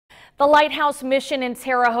The Lighthouse mission in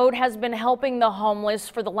Terre Haute has been helping the homeless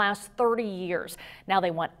for the last 30 years. Now they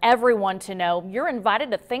want everyone to know you're invited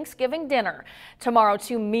to Thanksgiving dinner. Tomorrow,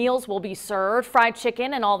 2 meals will be served. Fried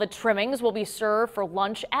chicken and all the trimmings will be served for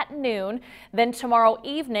lunch at noon. Then tomorrow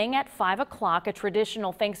evening at 5 o'clock, a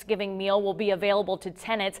traditional Thanksgiving meal will be available to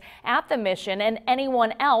tenants at the mission and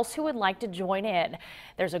anyone else who would like to join in.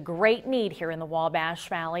 There's a great need here in the Wabash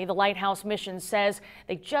Valley. The Lighthouse mission says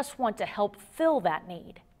they just want to help fill that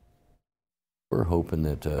need. We're hoping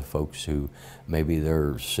that folks who maybe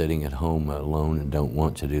they're sitting at home alone and don't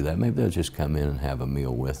want to do that, maybe they'll just come in and have a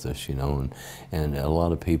meal with us, you know, and a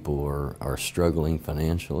lot of people are struggling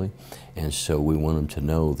financially, and so we want them to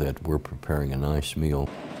know that we're preparing a nice meal.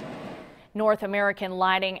 North American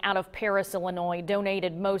Lighting out of Paris, Illinois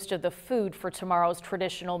donated most of the food for tomorrow's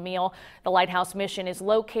traditional meal. The Lighthouse mission is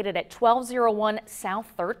located at 1201 South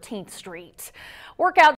 13th Street. Workout